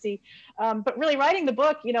really need to see. But really writing the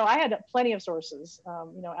book, you know, I had plenty of sources,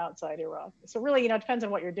 you know, outside Iraq. So really, you know, it depends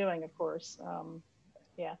on what you're doing, of course.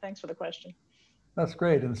 Yeah, thanks for the question. That's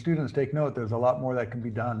great. And students take note, there's a lot more that can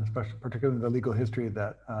be done, especially particularly in the legal history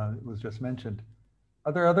that was just mentioned.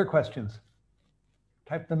 Are there other questions?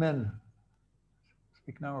 Type them in.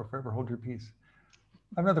 Speak now or forever hold your peace.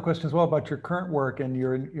 I have another question as well about your current work and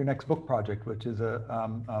your next book project, which is I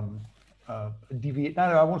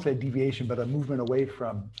won't say a deviation, but a movement away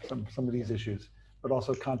from some of these issues, but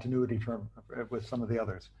also continuity with some of the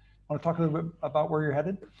others. Want to talk a little bit about where you're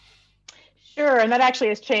headed? Sure, and that actually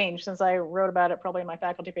has changed since I wrote about it, probably in my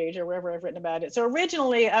faculty page or wherever I've written about it. So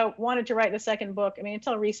originally I wanted to write the second book, I mean,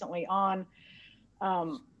 until recently, on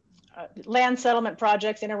land settlement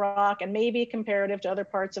projects in Iraq and maybe comparative to other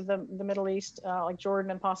parts of the Middle East, like Jordan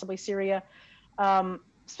and possibly Syria,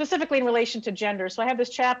 specifically in relation to gender. So I have this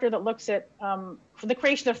chapter that looks at the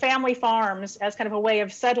creation of family farms as kind of a way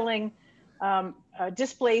of settling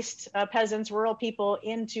displaced peasants, rural people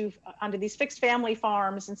onto these fixed family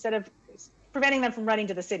farms instead of preventing them from running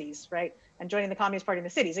to the cities, right? And joining the Communist Party in the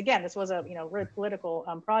cities. Again, this was a very political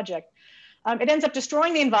project. It ends up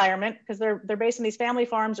destroying the environment because they're based on these family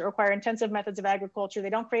farms that require intensive methods of agriculture. They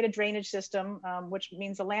don't create a drainage system, which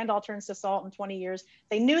means the land all turns to salt in 20 years.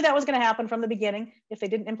 They knew that was going to happen from the beginning if they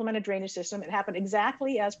didn't implement a drainage system. It happened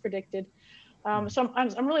exactly as predicted. So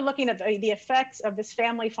I'm really looking at the effects of this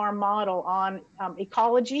family farm model on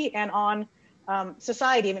ecology and on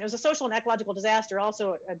society. I mean, it was a social and ecological disaster,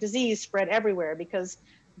 also a disease spread everywhere because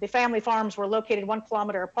the family farms were located 1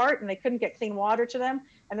 kilometer apart and they couldn't get clean water to them.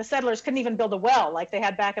 And the settlers couldn't even build a well like they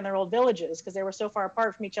had back in their old villages because they were so far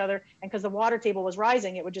apart from each other. And because the water table was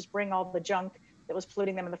rising, it would just bring all the junk that was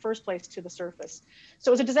polluting them in the first place to the surface. So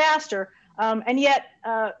it was a disaster. And yet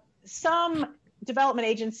some development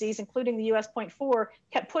agencies, including the US .4,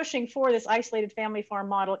 kept pushing for this isolated family farm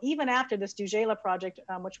model, even after this Dujela project,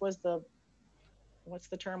 which was the, what's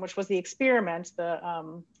the term, which was the experiment,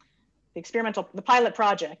 the pilot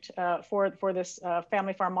project for this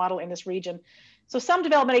family farm model in this region. So some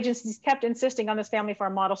development agencies kept insisting on this family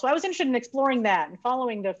farm model. So I was interested in exploring that and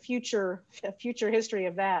following the future history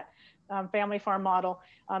of that family farm model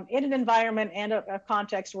in an environment and a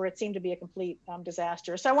context where it seemed to be a complete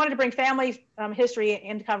disaster. So I wanted to bring family history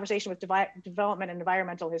into conversation with development and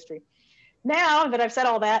environmental history. Now that I've said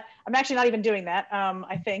all that, I'm actually not even doing that.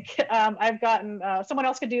 I think I've gotten, someone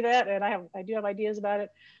else could do that, and I do have ideas about it.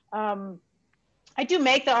 I do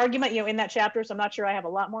make the argument, in that chapter, so I'm not sure I have a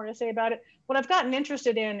lot more to say about it. What I've gotten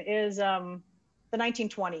interested in is the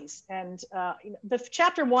 1920s. And the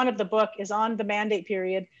chapter 1 of the book is on the Mandate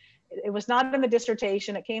period. It was not in the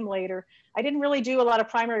dissertation, it came later. I didn't really do a lot of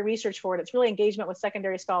primary research for it. It's really engagement with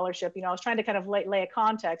secondary scholarship. I was trying to kind of lay a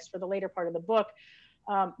context for the later part of the book.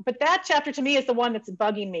 But that chapter to me is the one that's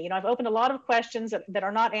bugging me. I've opened a lot of questions that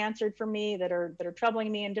are not answered for me, that are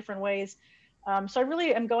troubling me in different ways. So I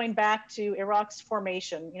really am going back to Iraq's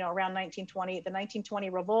formation, around 1920, the 1920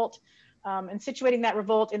 revolt, and situating that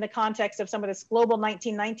revolt in the context of some of this global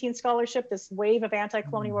 1919 scholarship, this wave of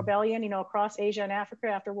anti-colonial rebellion, across Asia and Africa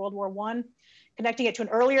after World War I, connecting it to an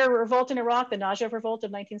earlier revolt in Iraq, the Najaf revolt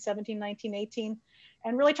of 1917, 1918,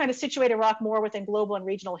 and really trying to situate Iraq more within global and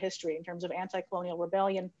regional history in terms of anti-colonial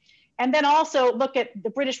rebellion. And then also look at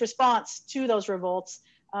the British response to those revolts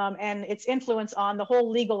and its influence on the whole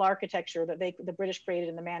legal architecture that the British created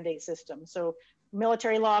in the Mandate system. So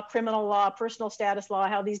military law, criminal law, personal status law,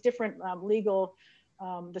 how these different legal,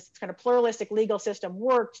 this kind of pluralistic legal system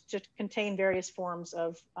worked to contain various forms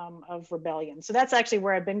of rebellion. So that's actually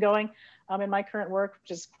where I've been going in my current work,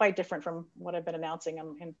 which is quite different from what I've been announcing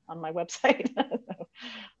on my website. So,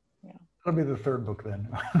 yeah. That'll be the 3rd book then.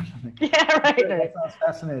 Yeah, right. That sounds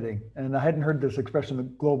fascinating. And I hadn't heard this expression, the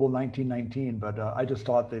global 1919, but I just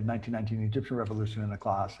taught the 1919 Egyptian Revolution in the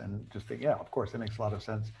class and just think, yeah, of course, it makes a lot of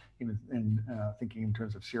sense, even in thinking in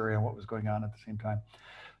terms of Syria and what was going on at the same time.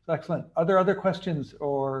 So excellent. Are there other questions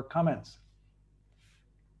or comments?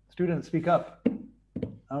 Students, speak up.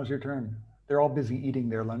 Now's your turn. They're all busy eating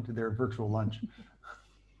their lunch, their virtual lunch.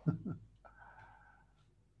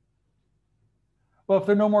 Well, if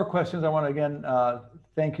there are no more questions, I want to again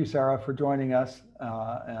thank you, Sarah, for joining us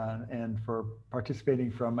and for participating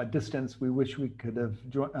from a distance. We wish we could have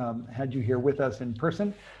had you here with us in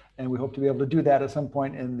person, and we hope to be able to do that at some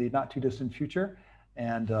point in the not too distant future.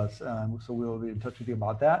 And so we'll be in touch with you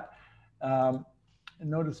about that. A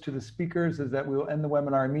notice to the speakers is that we will end the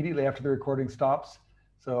webinar immediately after the recording stops.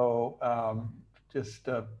 So just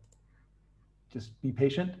be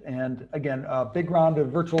patient. And again, a big round of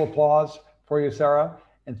virtual applause for you, Sarah,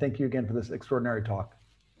 and thank you again for this extraordinary talk.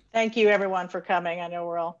 Thank you, everyone, for coming. I know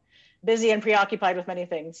we're all busy and preoccupied with many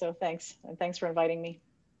things, so thanks, and thanks for inviting me.